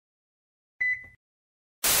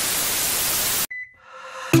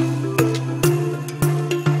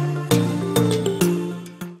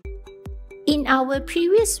our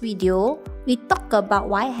previous video, we talked about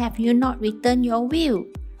why have you not returned your will.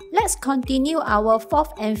 Let's continue our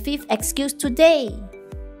fourth and fifth excuse today.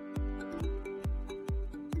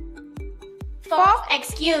 Fourth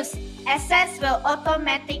excuse, assets will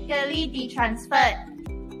automatically be transferred.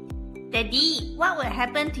 Daddy, what will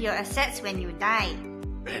happen to your assets when you die?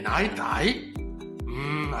 When I die?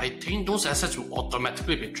 I think those assets will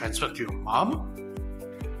automatically be transferred to your mom.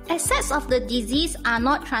 Assets of the deceased are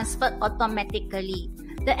not transferred automatically.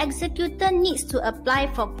 The executor needs to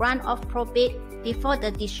apply for grant of probate before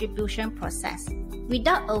the distribution process.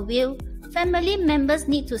 Without a will, family members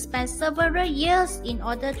need to spend several years in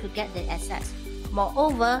order to get the assets.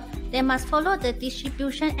 Moreover, they must follow the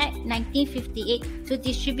Distribution Act 1958 to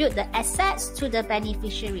distribute the assets to the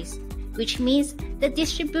beneficiaries, which means the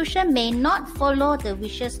distribution may not follow the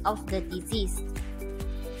wishes of the deceased.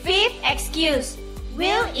 Fifth excuse,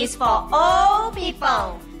 will is for all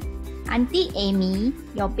people. Auntie Amy,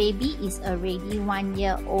 your baby is already 1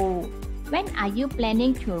 year old. When are you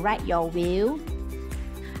planning to write your will?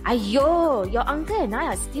 Aiyo, your uncle and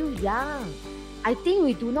I are still young. I think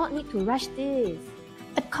we do not need to rush this.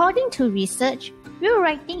 According to research, will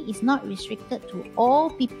writing is not restricted to all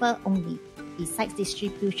people only. Besides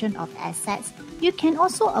distribution of assets, you can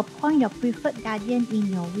also appoint your preferred guardian in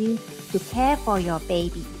your will to care for your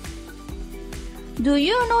baby. Do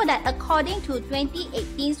you know that according to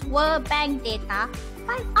 2018's World Bank data,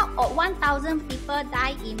 5 out of 1,000 people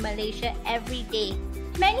die in Malaysia every day?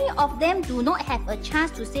 Many of them do not have a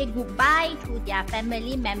chance to say goodbye to their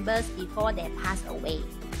family members before they pass away.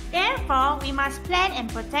 Therefore, we must plan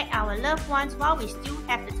and protect our loved ones while we still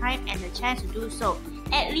have the time and the chance to do so.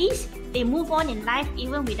 At least, they move on in life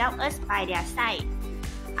even without us by their side.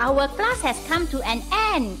 Our class has come to an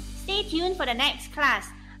end. Stay tuned for the next class.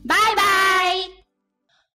 Bye-bye!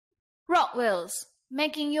 Rockwills,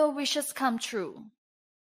 making your wishes come true.